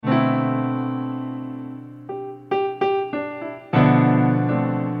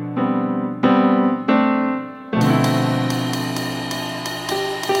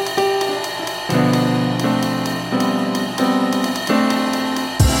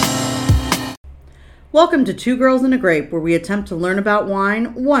Welcome to Two Girls and a Grape, where we attempt to learn about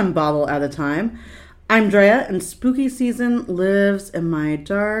wine one bottle at a time. I'm Drea, and spooky season lives in my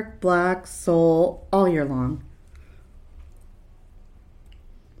dark black soul all year long.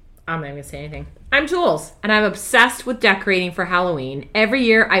 I'm not going to say anything. I'm Jules, and I'm obsessed with decorating for Halloween. Every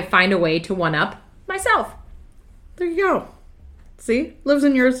year, I find a way to one-up myself. There you go. See? Lives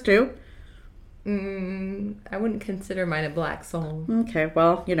in yours, too. I wouldn't consider mine a black soul. Okay,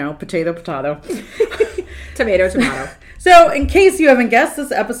 well, potato, potato. Tomato, tomato. So, in case you haven't guessed,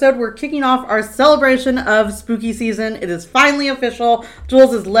 this episode, we're kicking off our celebration of spooky season. It is finally official.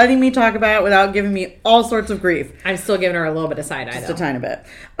 Jules is letting me talk about it without giving me all sorts of grief. I'm still giving her a little bit of side eye, Just a tiny bit.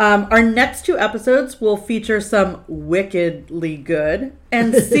 Our next two episodes will feature some wickedly good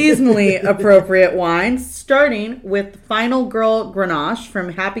and seasonally appropriate wines, starting with Final Girl Grenache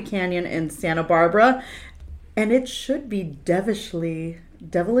from Happy Canyon in Santa Barbara. And it should be devilishly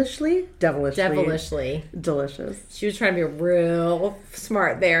delicious. She was trying to be real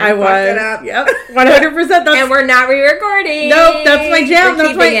smart there. I was. Up. Yep. 100%. And we're not re-recording. Nope. That's my jam.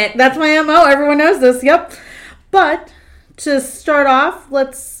 That's my MO. Everyone knows this. Yep. But to start off,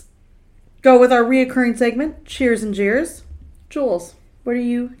 let's go with our reoccurring segment, Cheers and Jeers. Jules, what are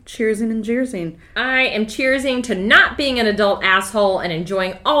you cheersing and jeersing? I am cheersing to not being an adult asshole and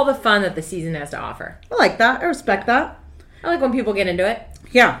enjoying all the fun that the season has to offer. I like that. I respect that. I like when people get into it.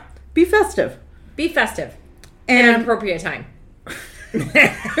 Yeah. Be festive. Be festive. And at an appropriate time.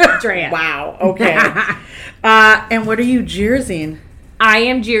 Drea. Wow. Okay. And what are you jeersing? I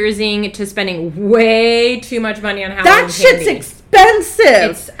am jeersing to spending way too much money on Halloween That shit's candy.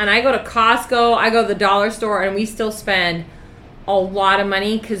 expensive. And I go to Costco, I go to the dollar store, and we still spend a lot of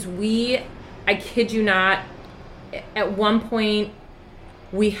money because I kid you not, at one point,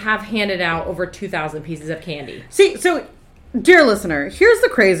 we have handed out over 2,000 pieces of candy. See, so, dear listener, here's the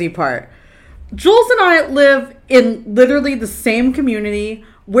crazy part. Jules and I live in literally the same community.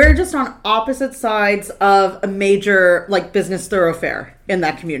 We're just on opposite sides of a major, business thoroughfare in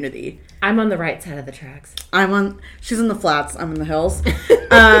that community. I'm on the right side of the tracks. She's in the flats. I'm in the hills.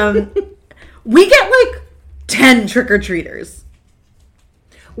 We get, 10 trick-or-treaters.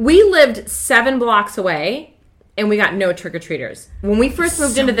 We lived 7 blocks away, and we got no trick-or-treaters. When we first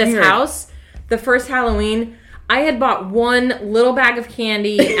moved into this house, the first Halloween, I had bought one little bag of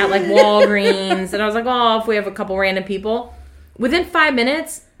candy at, Walgreens, and I was like, oh, if we have a couple random people. Within 5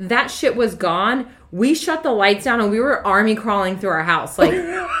 minutes, that shit was gone. We shut the lights down, and we were army crawling through our house.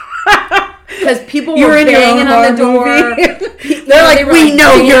 Because people were banging on the door. They're like, we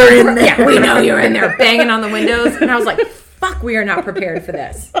know you're in there. Yeah, we know you're in there, banging on the windows. And I was like, fuck, we are not prepared for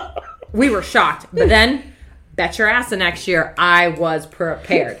this. We were shocked. But then, bet your ass the next year, I was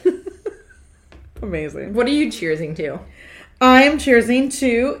prepared. Amazing. What are you cheersing to? I am cheersing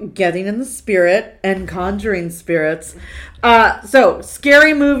to getting in the spirit and conjuring spirits. So,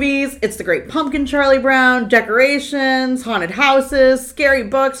 scary movies, It's the Great Pumpkin, Charlie Brown, decorations, haunted houses, scary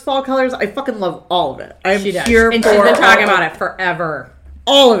books, fall colors. I fucking love all of it. I'm here and for she's been talking about it forever.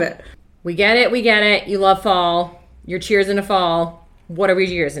 All of it. We get it. You love fall. You're cheersing to fall. What are we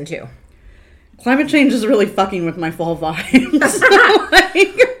cheersing to? Climate change is really fucking with my fall vibes.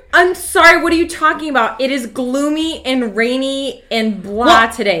 I'm sorry, what are you talking about? It is gloomy and rainy and blah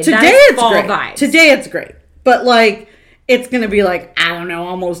today. Today it's fall great. Vibes. Today it's great. But it's gonna be I don't know,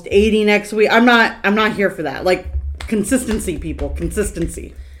 almost 80 next week. I'm not here for that. Consistency, people.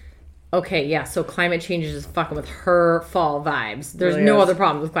 Consistency. Okay, yeah, so climate change is just fucking with her fall vibes. There's really no is. other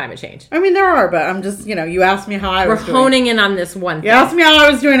problems with climate change. I mean, there are, but I'm just, you asked me how I was doing. We're honing in on this one thing. You asked me how I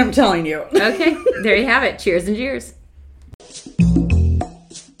was doing, I'm telling you. Okay, there you have it. Cheers and jeers.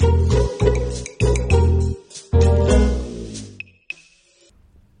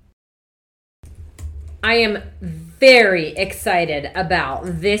 I am very excited about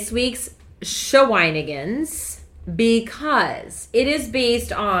this week's Shawinigans because it is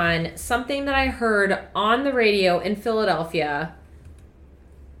based on something that I heard on the radio in Philadelphia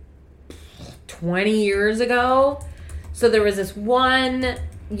 20 years ago. So there was this one,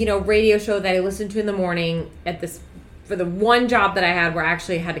 radio show that I listened to in the morning for the one job that I had where I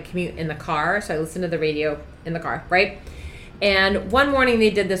actually had to commute in the car. So I listened to the radio in the car, right? And one morning they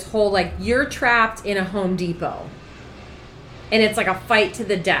did this whole, you're trapped in a Home Depot. And it's a fight to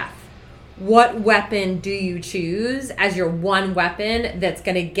the death. What weapon do you choose as your one weapon that's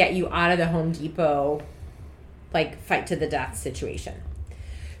going to get you out of the Home Depot, fight to the death situation?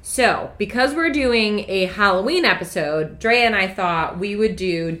 So, because we're doing a Halloween episode, Drea and I thought we would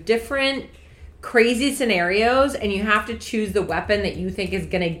do different crazy scenarios, and you have to choose the weapon that you think is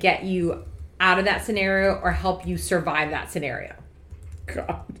going to get you out of that scenario or help you survive that scenario.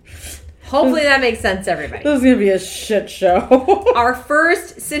 God. Hopefully that makes sense to everybody. This is going to be a shit show. Our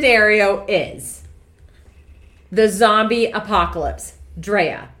first scenario is the zombie apocalypse.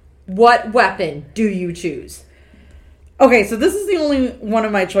 Drea, what weapon do you choose? Okay, so this is the only one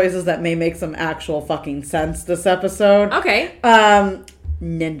of my choices that may make some actual fucking sense this episode. Okay.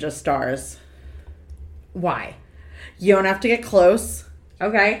 Ninja stars. Why? You don't have to get close.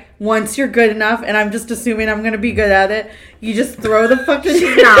 Okay. Once you're good enough, and I'm just assuming I'm going to be good at it, you just throw the fucking...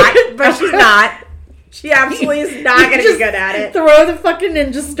 She's not, but she's not. She absolutely is not going to be good at it. Throw the fucking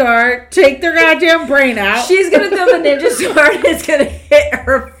ninja star, take their goddamn brain out. She's going to throw the ninja star and it's going to hit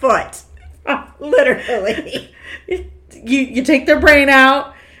her foot. Literally. You take their brain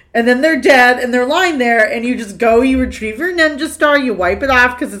out, and then they're dead, and they're lying there, and you just go, you retrieve your ninja star, you wipe it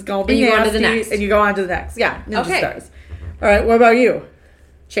off because it's going to be nasty, go on to the next. and you go on to the next. Yeah, ninja Okay. stars. All right, what about you?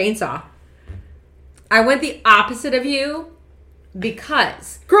 Chainsaw. I went the opposite of you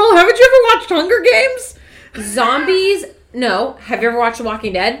because... Girl, haven't you ever watched Hunger Games? Zombies... No. Have you ever watched The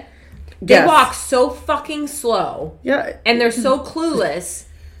Walking Dead? They Yes. walk so fucking slow. Yeah. And they're so clueless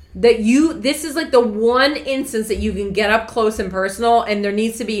that this is like the one instance that you can get up close and personal, and there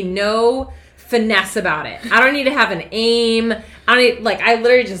needs to be no finesse about it. I don't need to have an aim. I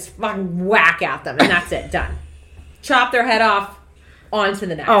literally just fucking whack at them, and that's it. Done. Chop their head off, on to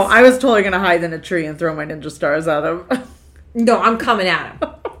the next. Oh, I was totally going to hide in a tree and throw my ninja stars at him. No, I'm coming at him.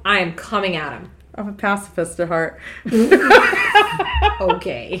 I am coming at him. I'm a pacifist at heart.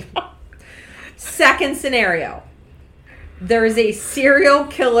 Okay. Second scenario. There is a serial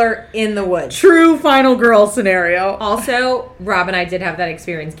killer in the woods. True final girl scenario. Also, Rob and I did have that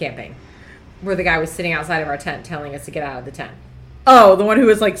experience camping, where the guy was sitting outside of our tent telling us to get out of the tent. Oh, the one who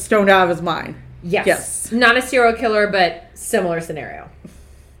was like stoned out of his mind. Yes. Not a serial killer, but similar scenario.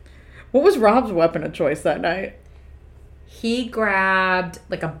 What was Rob's weapon of choice that night? He grabbed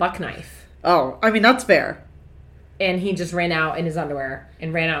like a buck knife. Oh, I mean, that's fair. And he just ran out in his underwear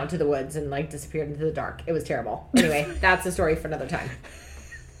and ran out into the woods and like disappeared into the dark. It was terrible. Anyway, that's a story for another time.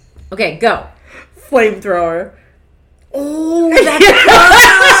 Okay, go. Flamethrower. Oh, that's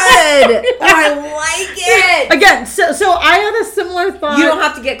good. Oh, I like it. Again, so I had a similar thought. You don't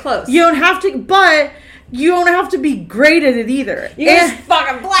have to get close. You don't have to, but you don't have to be great at it either. You can just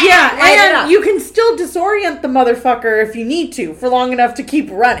fucking light it up. You can still disorient the motherfucker if you need to for long enough to keep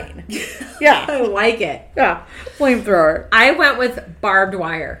running. Yeah. I like it. Yeah. Flamethrower. I went with barbed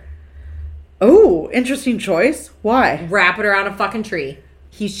wire. Oh, interesting choice. Why? Wrap it around a fucking tree.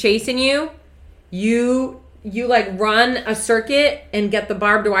 He's chasing you. You like run a circuit and get the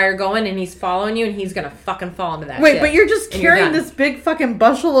barbed wire going, and he's following you, and he's gonna fucking fall into that Wait, shit. but you're just And you're carrying done. this big fucking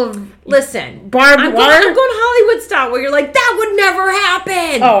bushel of Listen, barbed I'm wire? going Hollywood style, where you're like, that would never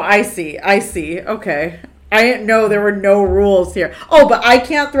happen. Oh, I see. Okay. I didn't know there were no rules here. Oh, but I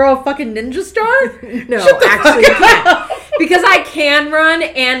can't throw a fucking ninja star? No, actually, you can't. Because I can run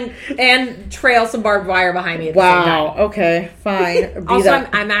and trail some barbed wire behind me at the same time. Wow. Okay. Fine. Also,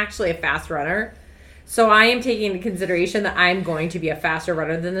 I'm actually a fast runner. So I am taking into consideration that I'm going to be a faster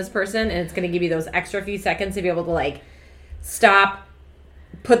runner than this person, and it's going to give you those extra few seconds to be able to, like, stop,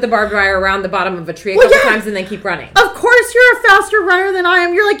 put the barbed wire around the bottom of a tree a couple times, and then keep running. Of course you're a faster runner than I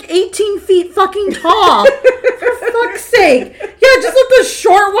am. You're like 18 feet fucking tall. For fuck's sake. Yeah, just let the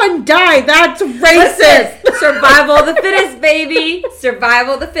short one die. That's racist. Listen, survival of the fittest, baby.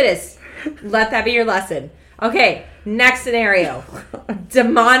 Survival of the fittest. Let that be your lesson. Okay, next scenario.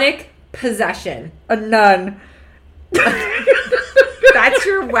 Demonic possession. A nun. That's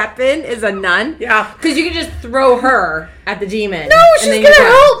your weapon, is a nun? Yeah. Because you can just throw her at the demon. No, she's going to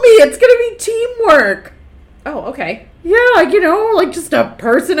help me. It's going to be teamwork. Oh, okay. Yeah, like just a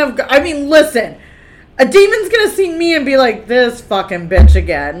person of... I mean, listen. A demon's going to see me and be like, this fucking bitch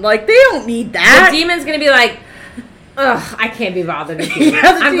again. Like, they don't need that. The demon's going to be like, ugh, I can't be bothered with you.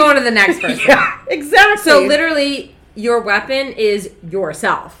 I'm going to the next person. Yeah, exactly. So, literally, your weapon is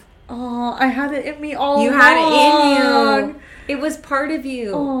yourself. Oh, I had it in me all along. You had it in you. It was part of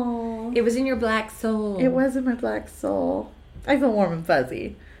you. Oh. It was in your black soul. It was in my black soul. I feel warm and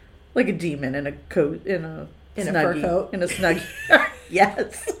fuzzy. Like a demon in a coat, in a fur coat. In a snuggie.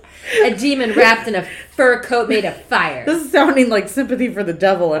 Yes. A demon wrapped in a fur coat made of fire. This is sounding like sympathy for the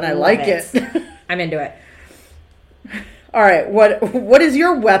devil, and I like it. I'm into it. All right, what is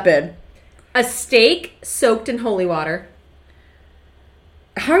your weapon? A stake soaked in holy water.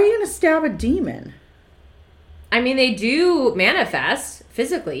 How are you going to stab a demon? I mean, they do manifest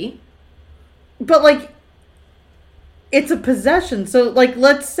physically. But, like, it's a possession. So, like,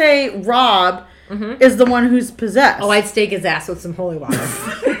 let's say Rob is the one who's possessed. Oh, I'd stake his ass with some holy water.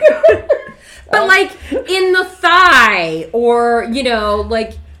 But, like, in the thigh or,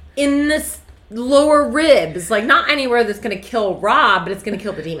 like, in this lower ribs. Like, not anywhere that's going to kill Rob, but it's going to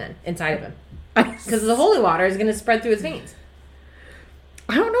kill the demon inside of him. Because the holy water is going to spread through his veins.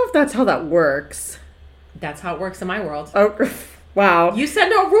 I don't know if that's how that works. That's how it works in my world. Oh, wow. You said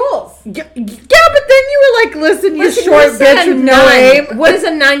no rules. Yeah, but then you were like, listen, you short bitch with no aim. What is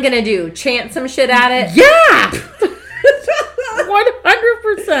a nun going to do? Chant some shit at it? Yeah!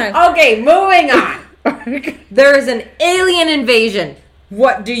 100%. Okay, moving on. There is an alien invasion.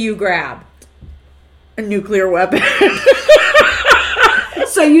 What do you grab? A nuclear weapon.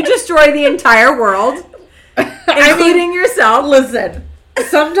 So you destroy the entire world, including yourself. Listen,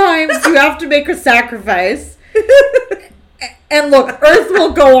 sometimes you have to make a sacrifice. And look, Earth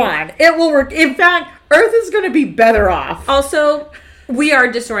will go on. It will work. In fact, Earth is going to be better off. Also, we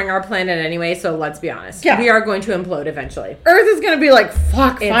are destroying our planet anyway, so let's be honest. Yeah. We are going to implode eventually. Earth is going to be like,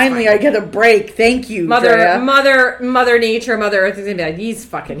 fuck, finally I get a break. Thank you, Mother Nature, Mother Earth is going to be like, these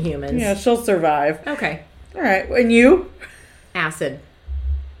fucking humans. Yeah, she'll survive. Okay. All right. And you? Acid.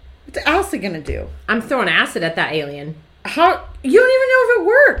 What's acid going to do? I'm throwing acid at that alien. How? You don't even know if it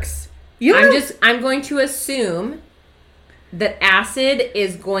works. I'm going to assume that acid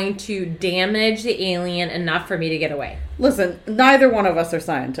is going to damage the alien enough for me to get away. Listen, neither one of us are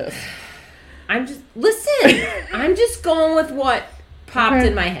scientists. I'm just going with what popped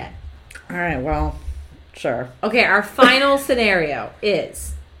in my head. All right, well, sure. Okay, our final scenario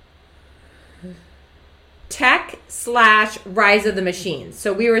is tech/Rise of the Machines.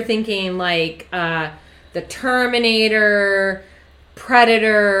 So we were thinking like the Terminator,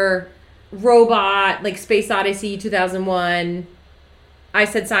 Predator, Robot, like Space Odyssey 2001. I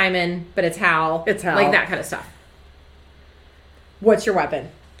said Simon, but it's Hal. It's Hal. Like that kind of stuff. What's your weapon?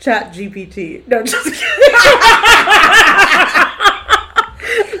 Chat GPT. No, just kidding.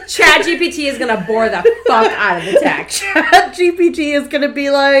 Chat GPT is going to bore the fuck out of the tech. Chat GPT is going to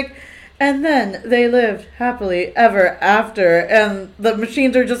be like, and then they lived happily ever after. And the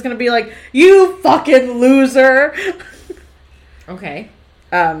machines are just going to be like, you fucking loser. Okay.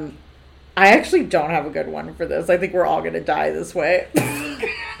 I actually don't have a good one for this. I think we're all going to die this way.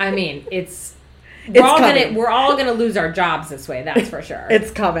 I mean, we're all gonna lose our jobs this way. That's for sure.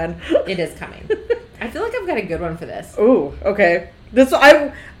 It's coming. It is coming. I feel like I've got a good one for this. Ooh, okay.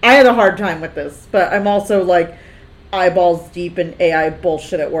 I had a hard time with this, but I'm also like eyeballs deep in AI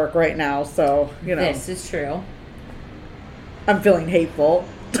bullshit at work right now. So this is true. I'm feeling hateful.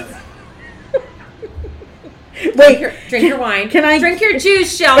 Wait, drink your wine. Can I drink your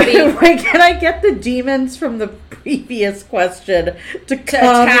juice, Shelby? Wait, can I get the demons from the previous question to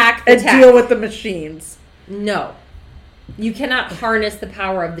come attack and deal with the machines? No, you cannot harness the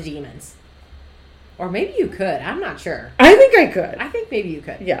power of the demons. Or maybe you could. I'm not sure. I think I could. I think maybe you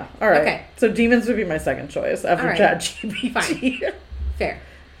could. Yeah. All right. Okay. So demons would be my second choice after ChatGPT. Fine. Fair.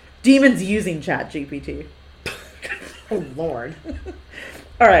 Demons using ChatGPT. Oh Lord.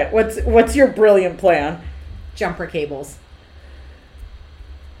 All right. What's your brilliant plan? Jumper cables.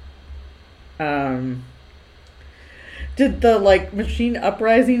 Did the machine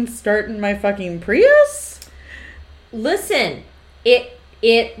uprising start in my fucking Prius? Listen, it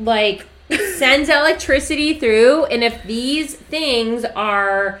sends electricity through, and if these things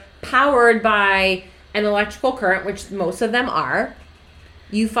are powered by an electrical current, which most of them are,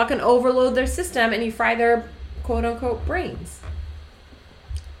 you fucking overload their system and you fry their quote unquote brains.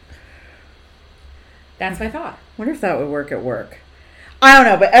 That's my thought. I wonder if that would work at work. I don't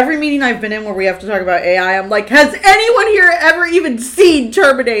know, but every meeting I've been in where we have to talk about AI, I'm like, has anyone here ever even seen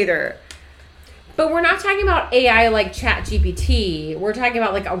Terminator? But we're not talking about AI like ChatGPT. We're talking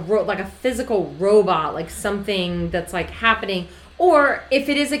about like a physical robot, like something that's like happening. Or if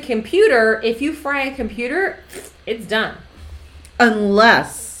it is a computer, if you fry a computer, it's done.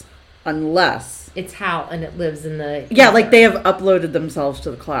 Unless it's HAL and it lives in the computer. Yeah, like they have uploaded themselves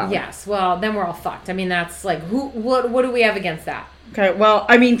to the cloud. Yes, well, then we're all fucked. I mean, that's like, what do we have against that? Okay, well,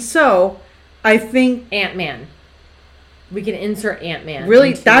 I mean, so I think Ant-Man. We can insert Ant-Man.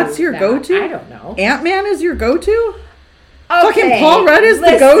 Really? That's your go-to? I don't know. Ant-Man is your go-to? Okay. Fucking Paul Rudd is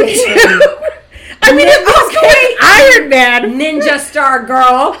the go-to? I mean, it looks like Iron Man. Ninja Star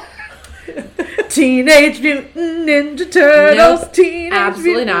Girl. Teenage Mutant Ninja Turtles. Nope. Teenage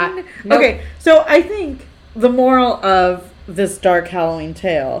Absolutely Mutant. not. Nope. Okay, so I think the moral of this dark Halloween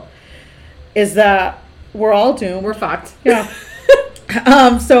tale is that we're all doomed. We're fucked. Yeah.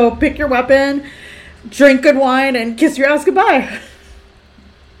 So pick your weapon, drink good wine, and kiss your ass goodbye.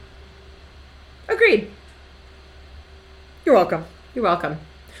 Agreed. You're welcome. You're welcome.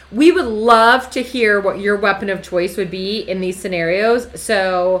 We would love to hear what your weapon of choice would be in these scenarios.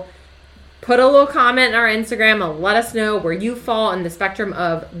 So Put a little comment in our Instagram and let us know where you fall in the spectrum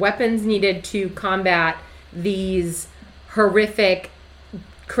of weapons needed to combat these horrific,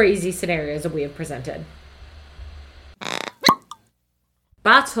 crazy scenarios that we have presented.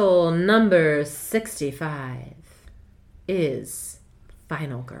 Battle number 65 is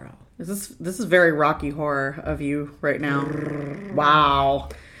Final Girl. This is very Rocky Horror of you right now. Wow.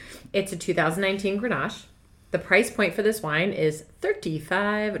 It's a 2019 Grenache. The price point for this wine is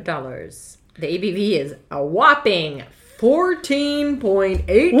 $35. The ABV is a whopping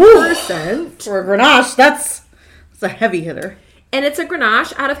 14.8%. For a Grenache, that's a heavy hitter. And it's a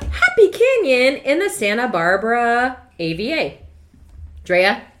Grenache out of Happy Canyon in the Santa Barbara AVA.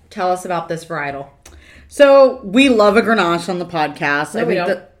 Drea, tell us about this varietal. So, we love a Grenache on the podcast. No, we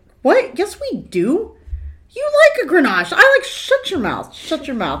don't. What? Yes, we do. You like a Grenache. I like shut your mouth. Shut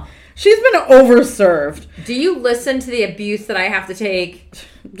your mouth. She's been overserved. Do you listen to the abuse that I have to take?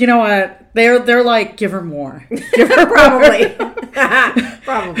 You know what? They're like, give her more. Give her Probably.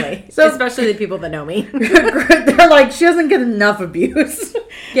 Probably. So, especially the people that know me. They're like, she doesn't get enough abuse.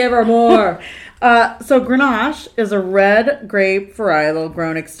 Give her more. So Grenache is a red grape varietal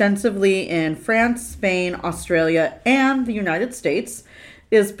grown extensively in France, Spain, Australia, and the United States.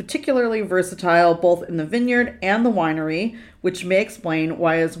 Is particularly versatile both in the vineyard and the winery, which may explain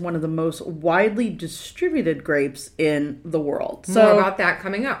why it's one of the most widely distributed grapes in the world. So more about that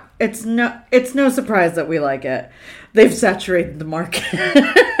coming up. It's no surprise that we like it. They've saturated the market.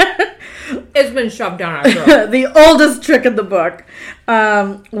 It's been shoved down our throat. The oldest trick in the book.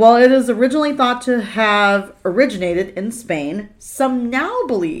 While it is originally thought to have originated in Spain, some now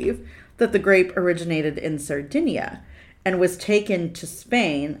believe that the grape originated in Sardinia and was taken to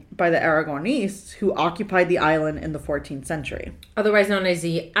Spain by the Aragonese, who occupied the island in the 14th century. Otherwise known as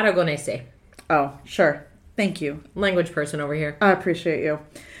the Aragonese. Oh, sure. Thank you. Language person over here. I appreciate you.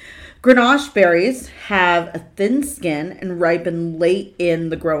 Grenache berries have a thin skin and ripen late in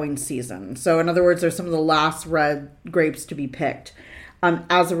the growing season. So, in other words, they're some of the last red grapes to be picked.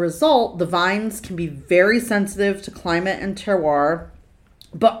 As a result, the vines can be very sensitive to climate and terroir.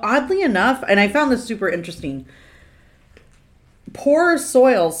 But oddly enough, and I found this super interesting, poor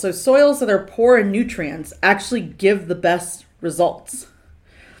soils, so soils that are poor in nutrients, actually give the best results.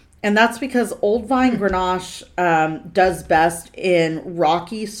 And that's because old vine Grenache does best in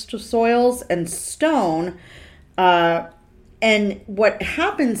rocky soils and stone. And what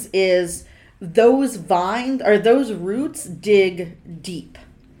happens is those vines or those roots dig deep.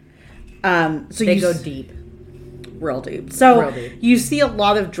 So they go deep. Real deep. So Real deep. You see a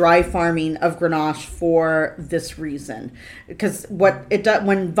lot of dry farming of Grenache for this reason. Because what it does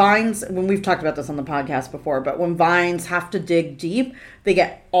when we've talked about this on the podcast before, but when vines have to dig deep, they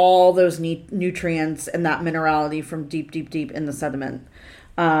get all those nutrients and that minerality from deep in the sediment.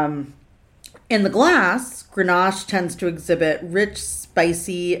 In the glass, Grenache tends to exhibit rich,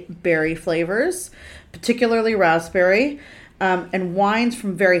 spicy berry flavors, particularly raspberry. And wines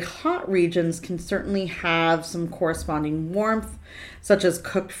from very hot regions can certainly have some corresponding warmth, such as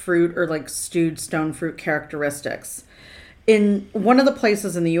cooked fruit or like stewed stone fruit characteristics. In one of the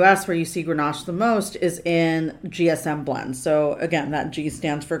places in the U.S. where you see Grenache the most is in GSM blends. So again, that G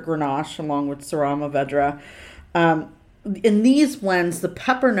stands for Grenache along with Syrah Mourvedre. In these blends, the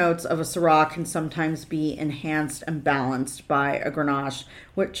pepper notes of a Syrah can sometimes be enhanced and balanced by a Grenache,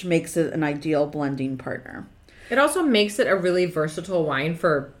 which makes it an ideal blending partner. It also makes it a really versatile wine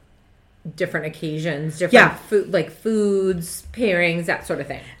for different occasions, different foods, pairings, that sort of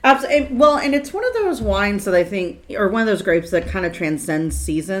thing. Absolutely. Well, and it's one of those wines that I think, or one of those grapes that kind of transcends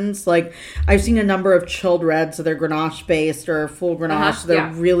seasons. Like I've seen a number of chilled reds, so they're Grenache based or full Grenache. So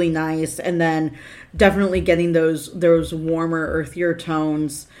they're really nice, and then definitely getting those warmer, earthier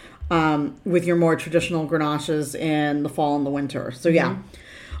tones with your more traditional Grenaches in the fall and the winter. So yeah. Mm-hmm.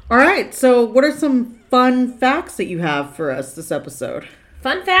 All right. So what are some fun facts that you have for us this episode?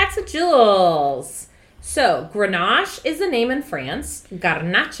 Fun facts with Jules. So, Grenache is the name in France.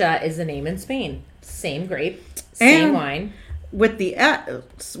 Garnacha is the name in Spain. Same grape, same wine. With the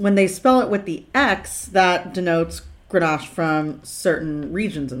X, when they spell it with the X, that denotes Grenache from certain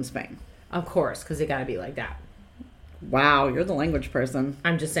regions in Spain. Of course, because it got to be like that. Wow, you're the language person.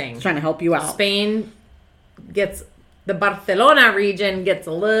 I'm just saying. Trying to help you out. Spain gets... The Barcelona region gets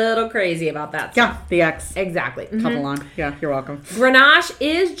a little crazy about that stuff. Yeah, the X. Exactly. Catalan. Yeah, you're welcome. Grenache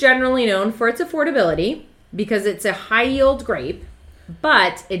is generally known for its affordability because it's a high-yield grape,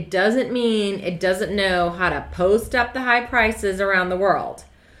 but it doesn't mean it doesn't know how to post up the high prices around the world.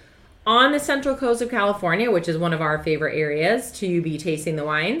 On the central coast of California, which is one of our favorite areas to be tasting the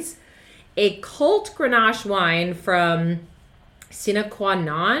wines, a cult Grenache wine from Sine Qua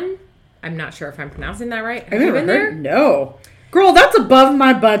Non I'm not sure if I'm pronouncing that right. Have you ever been there? No. Girl, that's above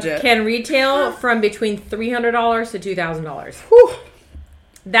my budget. Can retail from between $300 to $2,000.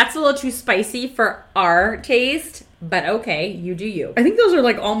 That's a little too spicy for our taste, but okay, you do you. I think those are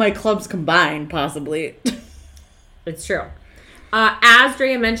like all my clubs combined, possibly. It's true. As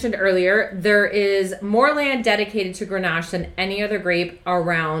Drea mentioned earlier, there is more land dedicated to Grenache than any other grape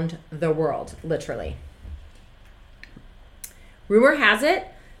around the world, literally. Rumor has it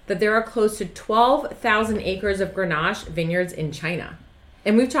that there are close to 12,000 acres of Grenache vineyards in China.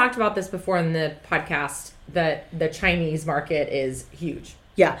 And we've talked about this before in the podcast, that the Chinese market is huge.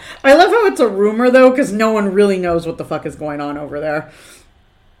 Yeah. I love how it's a rumor, though, because no one really knows what the fuck is going on over there.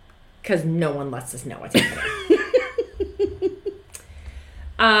 Because no one lets us know what's happening.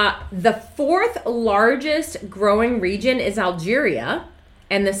 The fourth largest growing region is Algeria,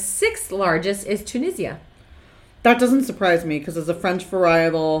 and the sixth largest is Tunisia. That doesn't surprise me because it's a French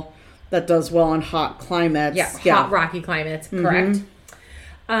varietal that does well in hot climates. Yeah, hot rocky climates, correct.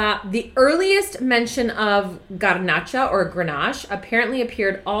 The earliest mention of Garnacha or Grenache apparently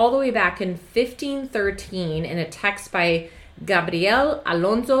appeared all the way back in 1513 in a text by Gabriel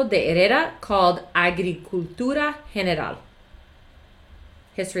Alonso de Herrera called Agricultura General.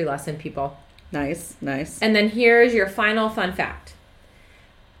 History lesson, people. Nice, nice. And then here's your final fun fact.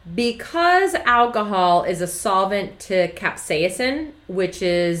 Because alcohol is a solvent to capsaicin, which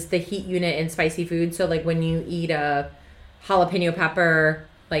is the heat unit in spicy food. So like when you eat a jalapeno pepper,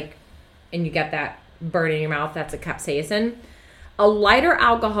 like, and you get that burn in your mouth, that's a capsaicin. A lighter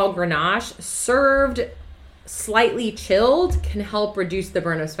alcohol Grenache served slightly chilled can help reduce the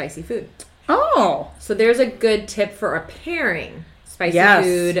burn of spicy food. Oh. So there's a good tip for a pairing. Spicy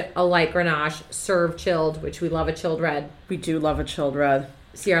food, a light Grenache, served chilled, which we love a chilled red. We do love a chilled red.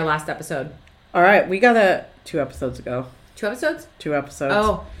 See our last episode. All right, we got a 2 episodes ago. 2 episodes? 2 episodes.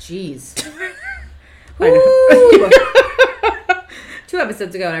 Oh, jeez. 2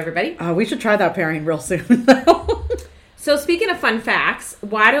 episodes ago, everybody. We should try that pairing real soon, though. So speaking of fun facts,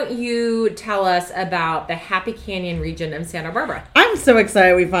 why don't you tell us about the Happy Canyon region of Santa Barbara? I'm so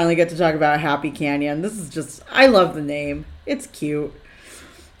excited we finally get to talk about Happy Canyon. This is just, I love the name. It's cute.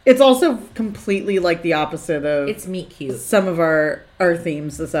 It's also completely like the opposite of... It's meat cute. Some of our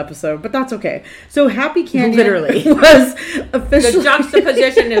themes this episode, but that's okay. So Happy Canyon literally was officially... The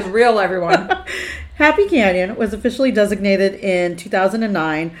juxtaposition is real, everyone. Happy Canyon was officially designated in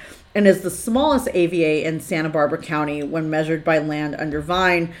 2009 and is the smallest AVA in Santa Barbara County when measured by land under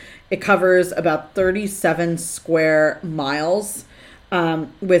vine. It covers about 37 square miles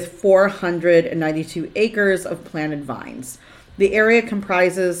with 492 acres of planted vines. The area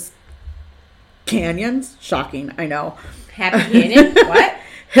comprises canyons, shocking, I know. Happy Canyon, what?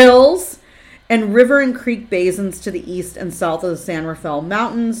 Hills and river and creek basins to the east and south of the San Rafael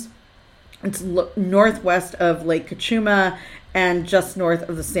Mountains. It's northwest of Lake Cachuma and just north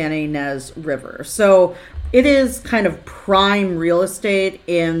of the Santa Ynez River. So it is kind of prime real estate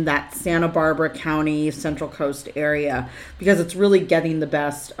in that Santa Barbara County Central Coast area because it's really getting the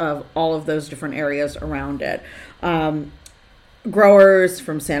best of all of those different areas around it. Winemakers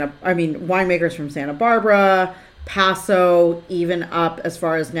from Santa Barbara, Paso, even up as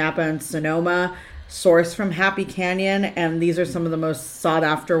far as Napa and Sonoma, source from Happy Canyon, and these are some of the most sought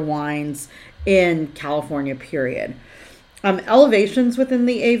after wines in California, period. Elevations within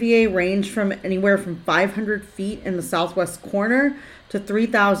the AVA range from anywhere from 500 feet in the southwest corner to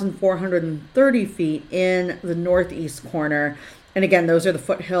 3,430 feet in the northeast corner. And again, those are the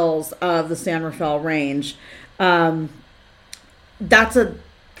foothills of the San Rafael Range. That's a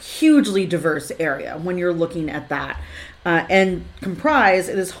hugely diverse area when you're looking at that. And it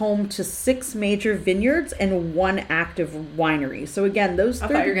is home to 6 major vineyards and 1 active winery. So again, I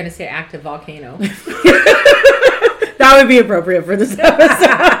thought you were going to say active volcano. That would be appropriate for this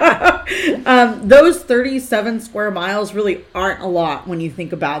episode. Those 37 square miles really aren't a lot when you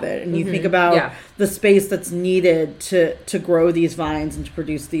think about it. And you think about the space that's needed to grow these vines and to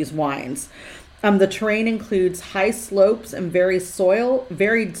produce these wines. The terrain includes high slopes and varied soils,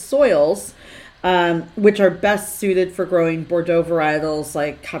 which are best suited for growing Bordeaux varietals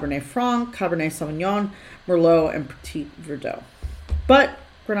like Cabernet Franc, Cabernet Sauvignon, Merlot, and Petit Verdot. But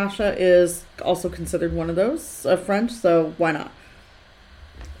Grenache is also considered one of those French, so why not?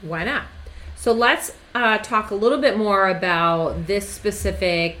 Why not? So let's talk a little bit more about this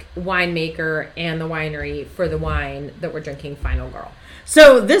specific winemaker and the winery for the wine that we're drinking, Final Girl.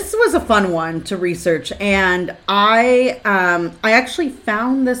 So this was a fun one to research, and I actually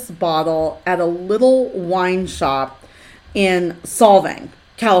found this bottle at a little wine shop in Solvang,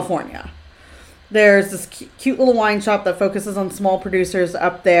 California. There's this cute little wine shop that focuses on small producers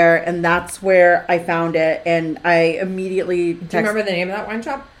up there, and that's where I found it. And I immediately Do you remember the name of that wine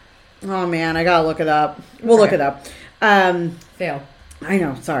shop? Oh man, I gotta look it up. We'll look it up. Fail. I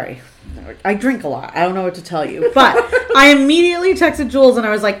know, sorry. I drink a lot. I don't know what to tell you. But I immediately texted Jules and I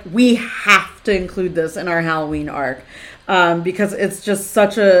was like, we have to include this in our Halloween arc. Because it's just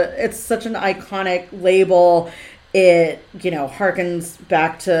such an iconic label. It, harkens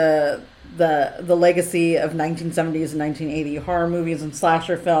back to the legacy of 1970s and 1980 horror movies and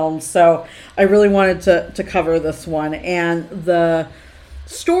slasher films. So I really wanted to cover this one. And the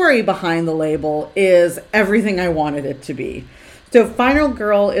story behind the label is everything I wanted it to be. So Final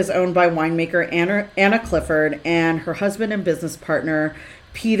Girl is owned by winemaker Anna Clifford and her husband and business partner,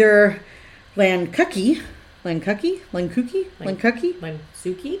 Peter Lancucci? We're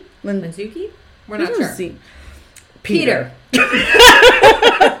not sure. Peter.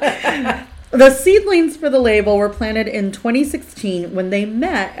 The seedlings for the label were planted in 2016 when they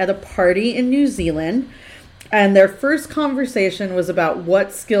met at a party in New Zealand. And their first conversation was about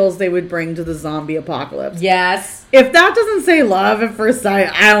what skills they would bring to the zombie apocalypse. Yes. If that doesn't say love at first sight,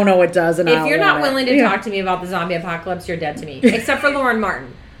 I don't know what does. And if you're not willing to talk to me about the zombie apocalypse, you're dead to me. Except for Lauren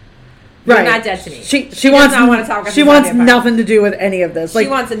Martin. You're not dead to me. She wants does not want to talk about She wants nothing to do with any of this. She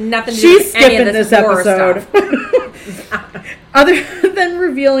wants nothing to do with any of this episode. Other than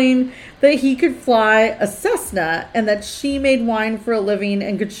revealing that he could fly a Cessna and that she made wine for a living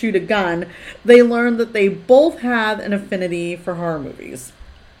and could shoot a gun, they learned that they both had an affinity for horror movies.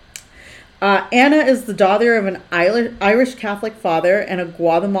 Anna is the daughter of an Irish Catholic father and a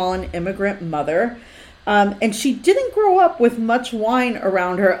Guatemalan immigrant mother. And she didn't grow up with much wine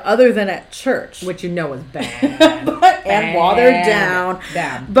around her other than at church. Which was bad. And watered down.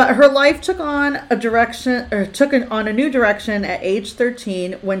 Bad. But her life took on a new direction at age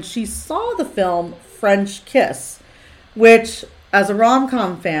 13 when she saw the film French Kiss, which, as a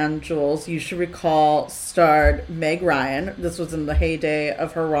rom-com fan, Jules, you should recall, starred Meg Ryan. This was in the heyday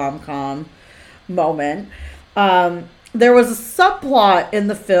of her rom-com moment. There was a subplot in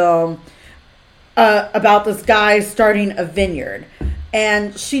the film about this guy starting a vineyard,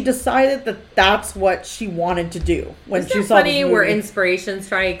 and she decided that that's what she wanted to do when she saw funny this movie. Where inspiration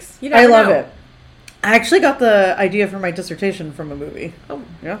strikes. I love it. I actually got the idea for my dissertation from a movie. Oh,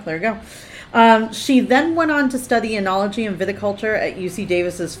 yeah, there you go. She then went on to study enology and viticulture at UC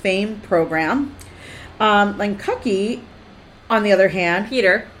Davis's FAME program. Lancucci, on the other hand,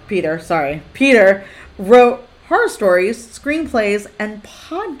 Peter wrote horror stories, screenplays, and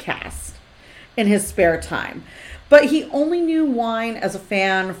podcasts in his spare time. But he only knew wine as a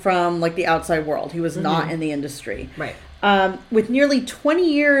fan from the outside world. He was not in the industry. Right. With nearly 20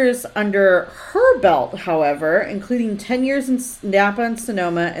 years under her belt, however, including 10 years in Napa and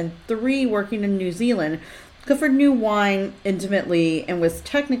Sonoma and 3 working in New Zealand, Clifford knew wine intimately and was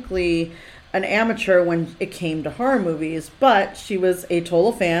technically an amateur when it came to horror movies, but she was a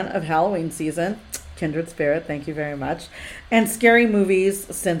total fan of Halloween season, kindred spirit, thank you very much, and scary movies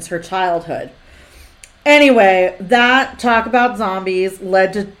since her childhood. Anyway, that talk about zombies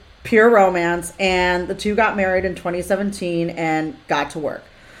led to pure romance, and the two got married in 2017 and got to work.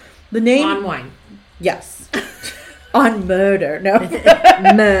 The name on wine. Yes. On murder. No.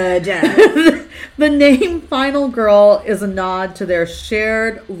 Murder. The name Final Girl is a nod to their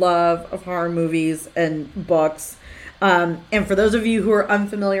shared love of horror movies and books. And for those of you who are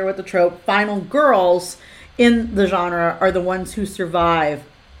unfamiliar with the trope, final girls in the genre are the ones who survive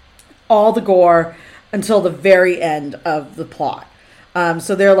all the gore until the very end of the plot.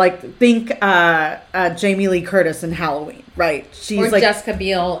 So they're think Jamie Lee Curtis in Halloween, right? She's Jessica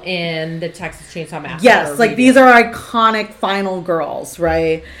Biel in the Texas Chainsaw Massacre. Yes, these are iconic final girls,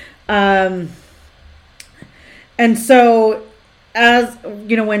 right? And so, as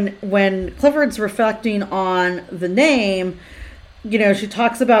when Clifford's reflecting on the name, she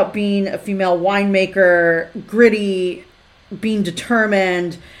talks about being a female winemaker, gritty, being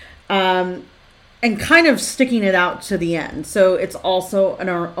determined, and kind of sticking it out to the end. So it's also an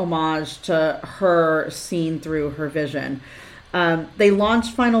homage to her seen through her vision. They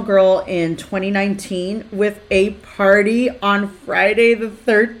launched Final Girl in 2019 with a party on Friday the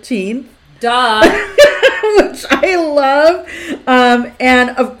 13th. Duh. Which I love.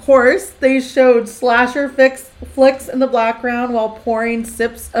 And of course, they showed slasher flicks in the background while pouring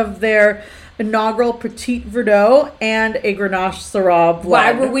sips of their inaugural Petit Verdot and a Grenache Syrah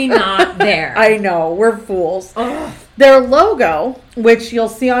blend. Why were we not there? I know, we're fools. Ugh. Their logo, which you'll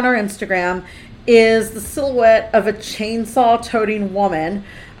see on our Instagram, is the silhouette of a chainsaw-toting woman,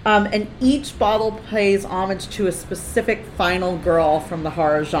 and each bottle pays homage to a specific final girl from the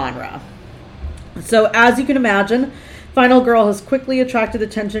horror genre. So as you can imagine, Final Girl has quickly attracted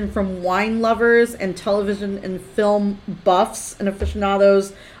attention from wine lovers and television and film buffs and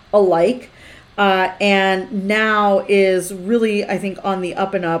aficionados alike. And now is really, I think, on the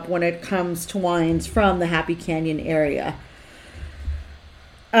up and up when it comes to wines from the Happy Canyon area.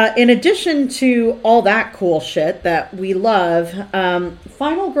 In addition to all that cool shit that we love,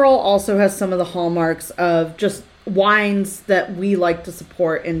 Final Girl also has some of the hallmarks of just wines that we like to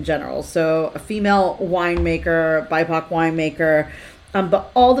support in general. So a female winemaker, BIPOC winemaker,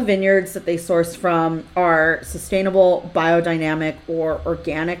 but all the vineyards that they source from are sustainable, biodynamic, or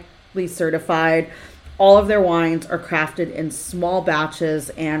organically certified. All of their wines are crafted in small batches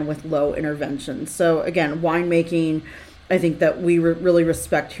and with low intervention. So again, winemaking, I think that we really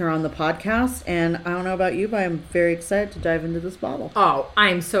respect here on the podcast. And I don't know about you, but I'm very excited to dive into this bottle. Oh,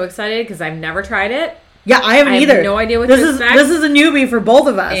 I'm so excited because I've never tried it. Yeah, I haven't either. I have no idea what to expect. This is a newbie for both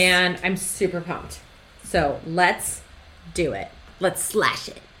of us. And I'm super pumped. So let's do it. Let's slash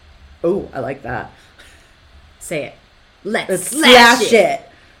it. Oh, I like that. Say it. Let's slash it.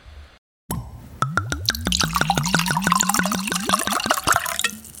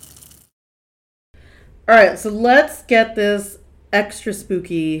 All right, so let's get this extra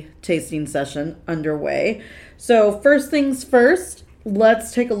spooky tasting session underway. So first things first,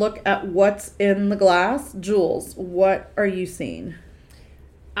 let's take a look at what's in the glass. Jules, what are you seeing?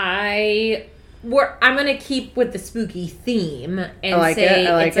 I'm going to keep with the spooky theme and say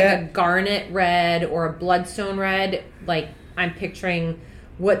it's like a garnet red or a bloodstone red. Like I'm picturing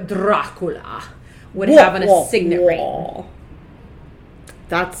what Dracula would have on a signet ring.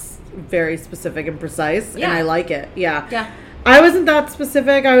 That's very specific and precise, yeah. And I like it. Yeah. Yeah. I wasn't that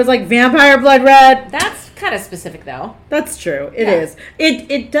specific. I was like vampire blood red. That's kind of specific though. That's true. It is.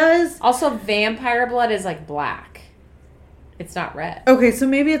 It does. Also, vampire blood is like black. It's not red. Okay, so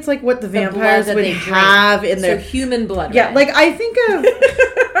maybe it's like what the vampires would have in their human blood. Yeah, red. like I think of.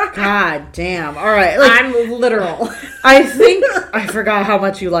 God damn! All right, like, I'm literal. I think I forgot how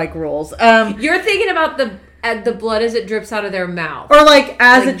much you like rules. You're thinking about the blood as it drips out of their mouth, or like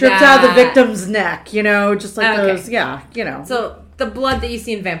as it drips out of the victim's neck. You know, just like those. Yeah, you know. So the blood that you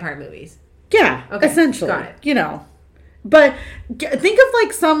see in vampire movies. Yeah, essentially. Got it. You know. But think of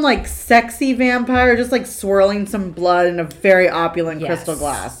like some like sexy vampire just like swirling some blood in a very opulent crystal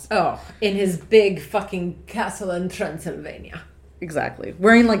glass. Oh, in his big fucking castle in Transylvania. Exactly.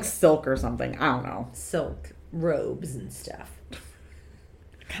 Wearing like silk or something. I don't know. Silk robes and stuff.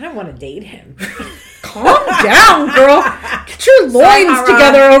 I kind of want to date him. Calm down, girl. Get your loins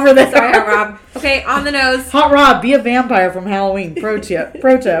together over there. Sorry, Hot Rob. Okay, on the nose. Hot Rob, be a vampire from Halloween. Pro tip.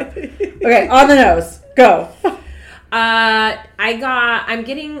 Okay, on the nose. Go. I'm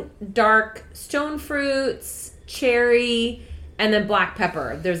getting dark stone fruits, cherry, and then black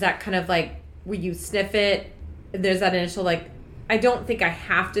pepper. There's that kind of like where you sniff it. There's that initial like, I don't think I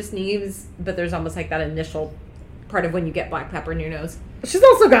have to sneeze, but there's almost like that initial part of when you get black pepper in your nose. She's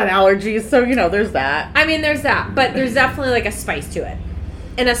also got allergies, so you know, there's that. I mean, there's that, but there's definitely like a spice to it.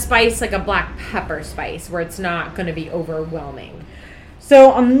 And a spice, like a black pepper spice, where it's not going to be overwhelming.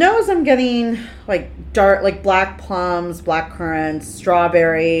 So on the nose, I'm getting like dark, like black plums, black currants,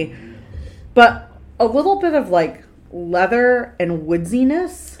 strawberry, but a little bit of like leather and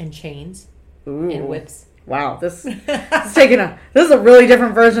woodsiness. And chains. Ooh. And whips. Wow, this is a really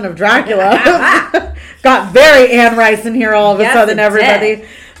different version of Dracula. Got very Anne Rice in here all of a sudden, everybody.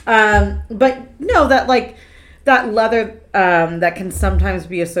 But no, that leather that can sometimes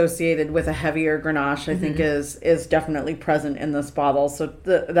be associated with a heavier Grenache, I think is definitely present in this bottle. So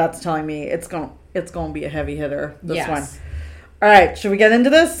that's telling me it's going to be a heavy hitter. This one. All right, should we get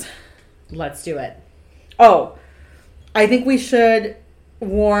into this? Let's do it. Oh, I think we should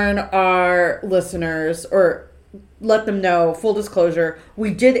warn our listeners or let them know, full disclosure,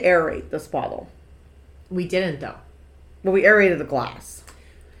 we did aerate this bottle. We didn't though. But we aerated the glass.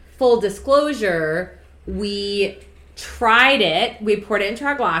 Full disclosure, we tried it. We poured it into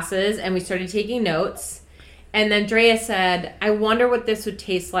our glasses and we started taking notes. And then Drea said, I wonder what this would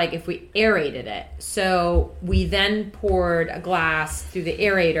taste like if we aerated it. So we then poured a glass through the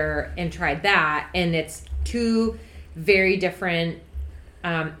aerator and tried that. And it's two very different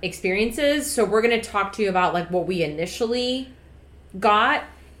experiences. So we're going to talk to you about like what we initially got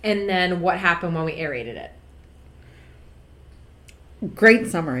and then what happened when we aerated it. Great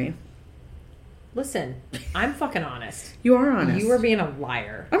summary. Listen, I'm fucking honest. You are honest. You were being a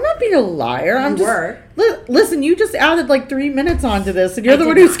liar. I'm not being a liar. You were. Listen, you just added like 3 minutes onto this, and you're the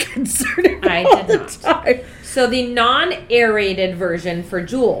one who's concerned all the time. So the non-aerated version for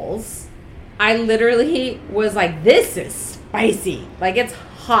Jules, I literally was like, this is spicy. Like, it's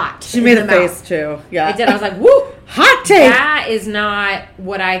hot. She made a face too. Yeah. I did. I was like, woo! Hot take! That is not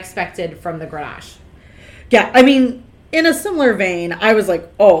what I expected from the Grenache. Yeah, I mean, in a similar vein, I was like,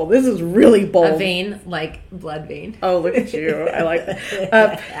 oh, this is really bold. A vein, like blood vein. Oh, look at you. I like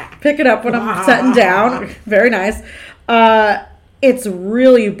that. Pick it up when I'm setting down. Very nice. It's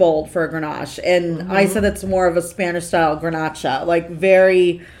really bold for a Grenache. And I said it's more of a Spanish-style Grenache. Like,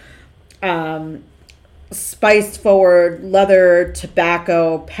 very spiced forward, leather,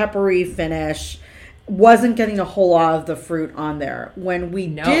 tobacco, peppery finish. Wasn't getting a whole lot of the fruit on there. When we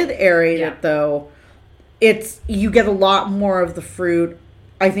did aerate it, though, you get a lot more of the fruit.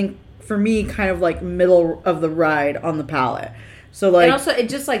 I think for me, kind of like middle of the ride on the palate. So like, and also it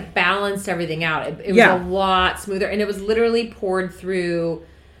just like balanced everything out. It was a lot smoother, and it was literally poured through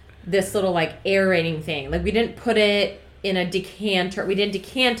this little like aerating thing. Like we didn't put it in a decanter. We didn't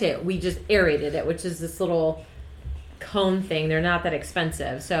decant it. We just aerated it, which is this little cone thing. They're not that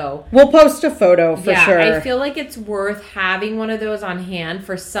expensive, so we'll post a photo for sure. I feel like it's worth having one of those on hand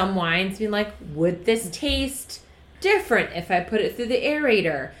for some wines, being like, would this taste different if I put it through the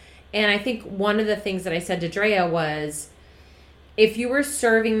aerator? And I think one of the things that I said to Drea was, if you were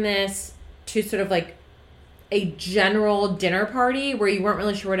serving this to sort of like a general dinner party where you weren't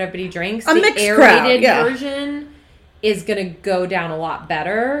really sure what everybody drinks, the aerated version is going to go down a lot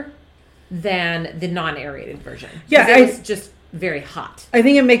better than the non-aerated version. Yeah, it was just very hot. I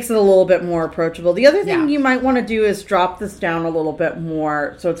think it makes it a little bit more approachable. The other thing you might want to do is drop this down a little bit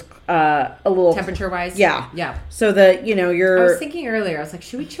more, so it's a little temperature-wise. Yeah. So that you're. I was thinking earlier. I was like,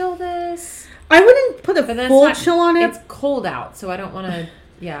 should we chill this? I wouldn't put a full chill on it. It's cold out, so I don't want to.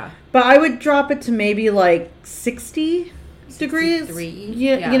 Yeah. But I would drop it to maybe like 60 degrees.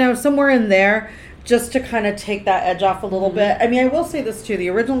 Yeah. Somewhere in there. Just to kind of take that edge off a little bit. I mean, I will say this too. The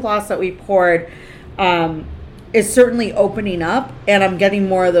original glass that we poured is certainly opening up. And I'm getting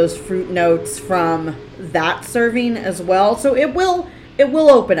more of those fruit notes from that serving as well. So it will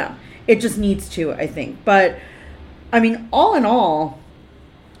open up. It just needs to, I think. But, I mean, all in all,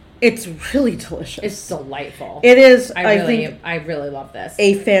 it's really delicious. It's delightful. It is. I really love this.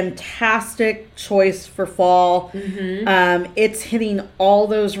 A fantastic choice for fall. It's hitting all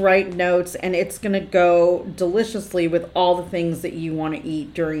those right notes, and it's going to go deliciously with all the things that you want to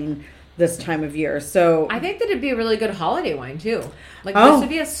eat during this time of year. So I think that it'd be a really good holiday wine too. Like this would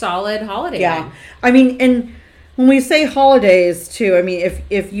be a solid holiday wine. I mean, and when we say holidays too, I mean,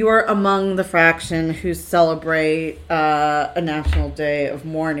 if you are among the fraction who celebrate a national day of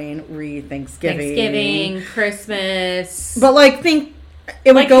mourning, Thanksgiving, Christmas, but like think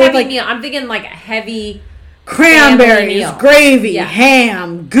it would go with like meal. I'm thinking like a heavy cranberries, gravy,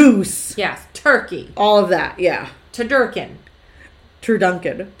 ham, goose, turkey, all of that, turducken,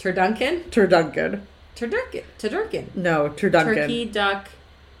 no, turducken, turkey, duck,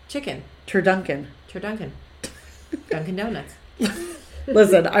 chicken, turducken. Dunkin' Donuts.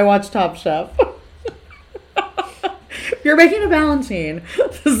 Listen, I watch Top Chef. You're making a Valentine.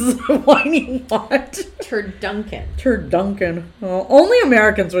 This is a wine you want. Turducken. Well, only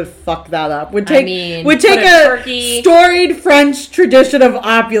Americans would fuck that up. Would take turkey. Storied French tradition of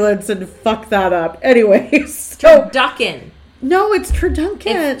opulence and fuck that up. Anyways. So, turducken. No, it's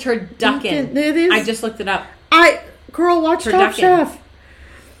turducken. It's turducken. It is. I just looked it up. Girl, watch Top Chef.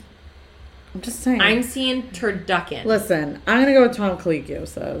 I'm just saying. I'm seeing turducken. Listen, I'm going to go with Tom Colicchio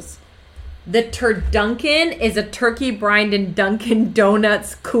says. The turducken is a turkey brined in Dunkin'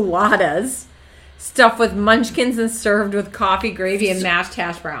 Donuts culottes, stuffed with munchkins and served with coffee, gravy, and mashed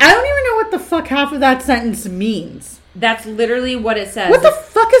hash browns. I don't even know what the fuck half of that sentence means. That's literally what it says. What the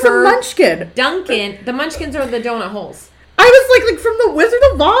fuck is a munchkin? The munchkins are the donut holes. I was like from the Wizard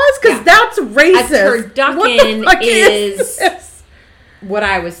of Oz? Because that's racist. A turducken is what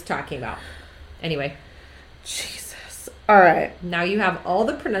I was talking about. Anyway. Jesus. All right. Now you have all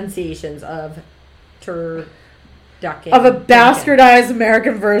the pronunciations of turducken. Of a bastardized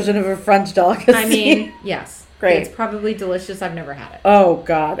American version of a French delicacy. I mean, yes. Great. It's probably delicious. I've never had it. Oh,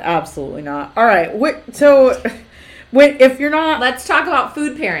 God. Absolutely not. All right. If you're not... Let's talk about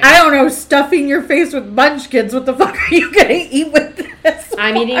food pairing. I don't know. Stuffing your face with munchkins. What the fuck are you going to eat with this?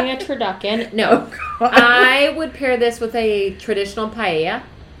 I'm eating a turducken. No. Oh, I would pair this with a traditional paella.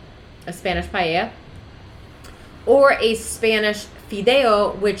 A Spanish paella, or a Spanish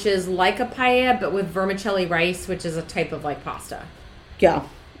fideo, which is like a paella but with vermicelli rice, which is a type of like pasta. Yeah,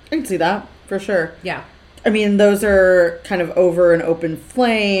 I can see that for sure. Yeah, I mean those are kind of over an open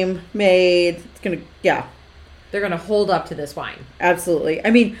flame made. They're gonna hold up to this wine. Absolutely. I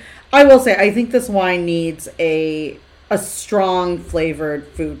mean, I will say I think this wine needs a strong flavored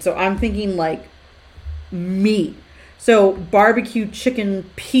food. So I'm thinking like meat. So barbecue chicken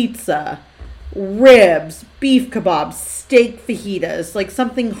pizza, ribs, beef kebabs, steak fajitas, like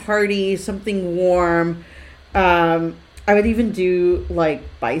something hearty, something warm. I would even do like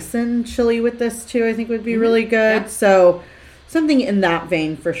bison chili with this too. I think would be really good. Yeah. So something in that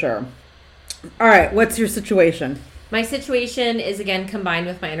vein for sure. All right, what's your situation? My situation is again combined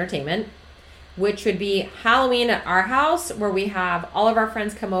with my entertainment, which would be Halloween at our house where we have all of our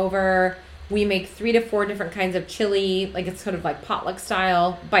friends come over. We make 3 to 4 different kinds of chili, like it's sort of like potluck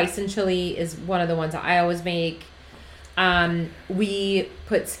style. Bison chili is one of the ones that I always make. We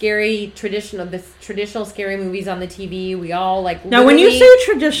put traditional scary movies on the TV. We all like. Now, when you say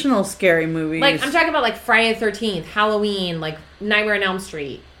traditional scary movies, like I'm talking about like Friday the 13th, Halloween, like Nightmare on Elm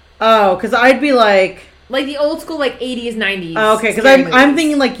Street. Oh, because I'd be like the old school, like 80s, 90s. Oh, okay, because I'm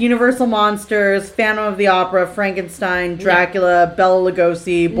thinking like Universal Monsters, Phantom of the Opera, Frankenstein, Dracula, Bela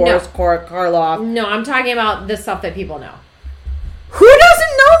Lugosi, Boris Karloff. No, I'm talking about the stuff that people know. Who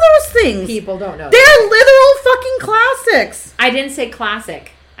doesn't know those things? People don't know. They're literal fucking classics. I didn't say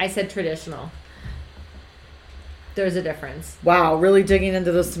classic. I said traditional. There's a difference. Wow, really digging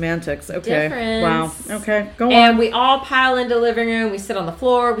into the semantics. Okay. Difference. Wow. Okay, go on. And we all pile into the living room. We sit on the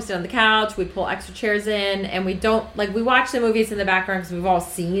floor. We sit on the couch. We pull extra chairs in. And we don't, like, we watch the movies in the background because we've all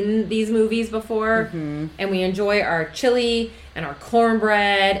seen these movies before. Mm-hmm. And we enjoy our chili and our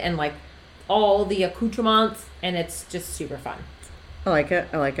cornbread and, like, all the accoutrements. And it's just super fun. I like it.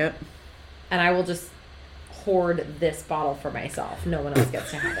 And I will just hoard this bottle for myself. No one else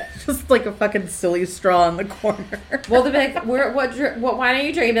gets to have it. Just like a fucking silly straw in the corner. Well, they'll be like, what wine are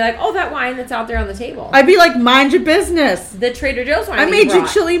you drinking? Be like, oh, that wine that's out there on the table. I'd be like, mind your business. The Trader Joe's wine. I made you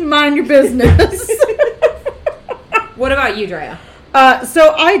chili, mind your business. What about you, Drea?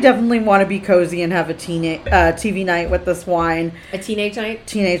 So I definitely want to be cozy and have a TV night with this wine. A teenage night?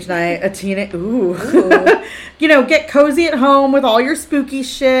 Ooh. You know, get cozy at home with all your spooky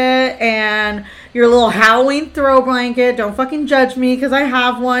shit and your little Halloween throw blanket. Don't fucking judge me because I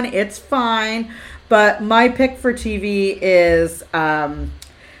have one. It's fine. But my pick for TV is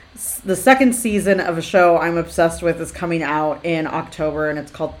the second season of a show I'm obsessed with is coming out in October, and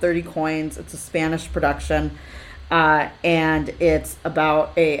it's called 30 Coins. It's a Spanish production. And it's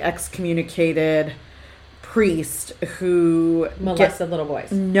about a excommunicated priest who molested little boys.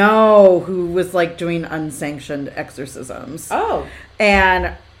 No, who was like doing unsanctioned exorcisms. Oh,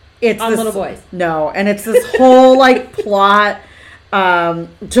 and it's on little boys. No, and it's this whole like plot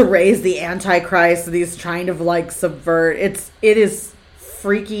to raise the Antichrist. And he's trying to like subvert. It is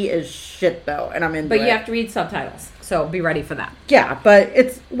freaky as shit though, and I'm into it. But you have to read subtitles, so be ready for that. Yeah, but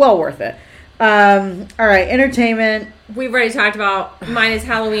it's well worth it. All right, entertainment. We've already talked about mine is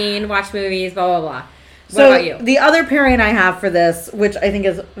Halloween, watch movies, blah, blah, blah. What about you? The other pairing I have for this, which I think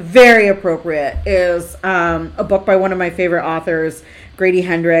is very appropriate, is a book by one of my favorite authors, Grady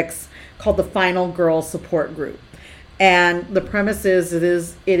Hendrix, called The Final Girl Support Group. And the premise is it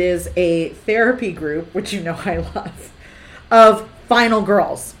is a therapy group, which you know I love, of final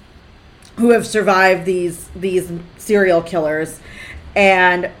girls who have survived these serial killers,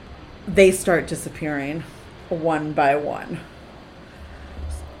 and they start disappearing one by one.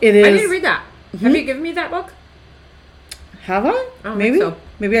 It is. I need to read that. Mm-hmm. Have you given me that book? Have I? I don't Maybe. think so.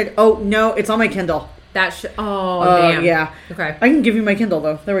 Maybe I. Oh no, it's on my Kindle. Damn. Yeah. Okay. I can give you my Kindle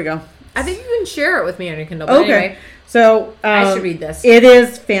though. There we go. I think you can share it with me on your Kindle. But okay. Anyway, so I should read this. It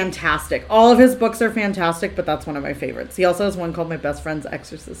is fantastic. All of his books are fantastic, but that's one of my favorites. He also has one called My Best Friend's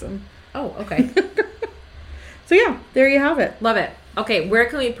Exorcism. Oh, okay. So yeah, there you have it. Love it. Okay, where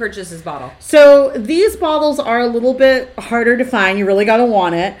can we purchase this bottle? So these bottles are a little bit harder to find. You really got to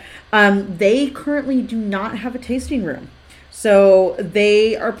want it. They currently do not have a tasting room. So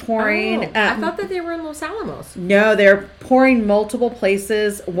they are pouring I thought that they were in Los Alamos. No, they're pouring multiple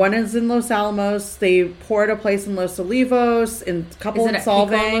places. One is in Los Alamos. They pour at a place in Los Olivos, in a couple in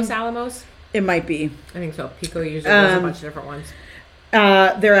Solvang. Pico Los Alamos? It might be. I think so. Pico usually does a bunch of different ones.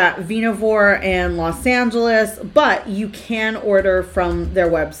 They're at Vinovore in Los Angeles, but you can order from their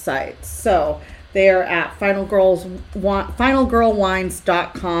website. So they are at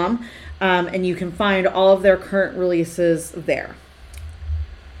finalgirlwines.com, and you can find all of their current releases there.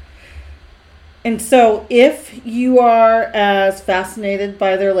 And so if you are as fascinated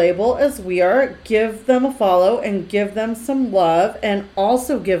by their label as we are, give them a follow and give them some love, and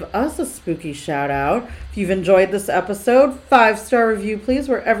also give us a spooky shout out. If you've enjoyed this episode, 5-star review, please,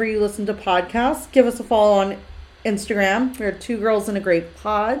 wherever you listen to podcasts. Give us a follow on Instagram. We're 2 Girls in a Great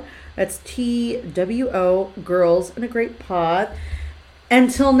Pod. That's TWO, Girls in a Great Pod.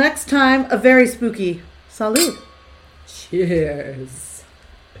 Until next time, a very spooky salud. Cheers.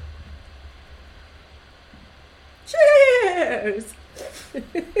 Cheers. nose.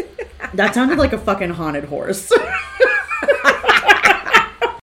 That sounded like a fucking haunted horse.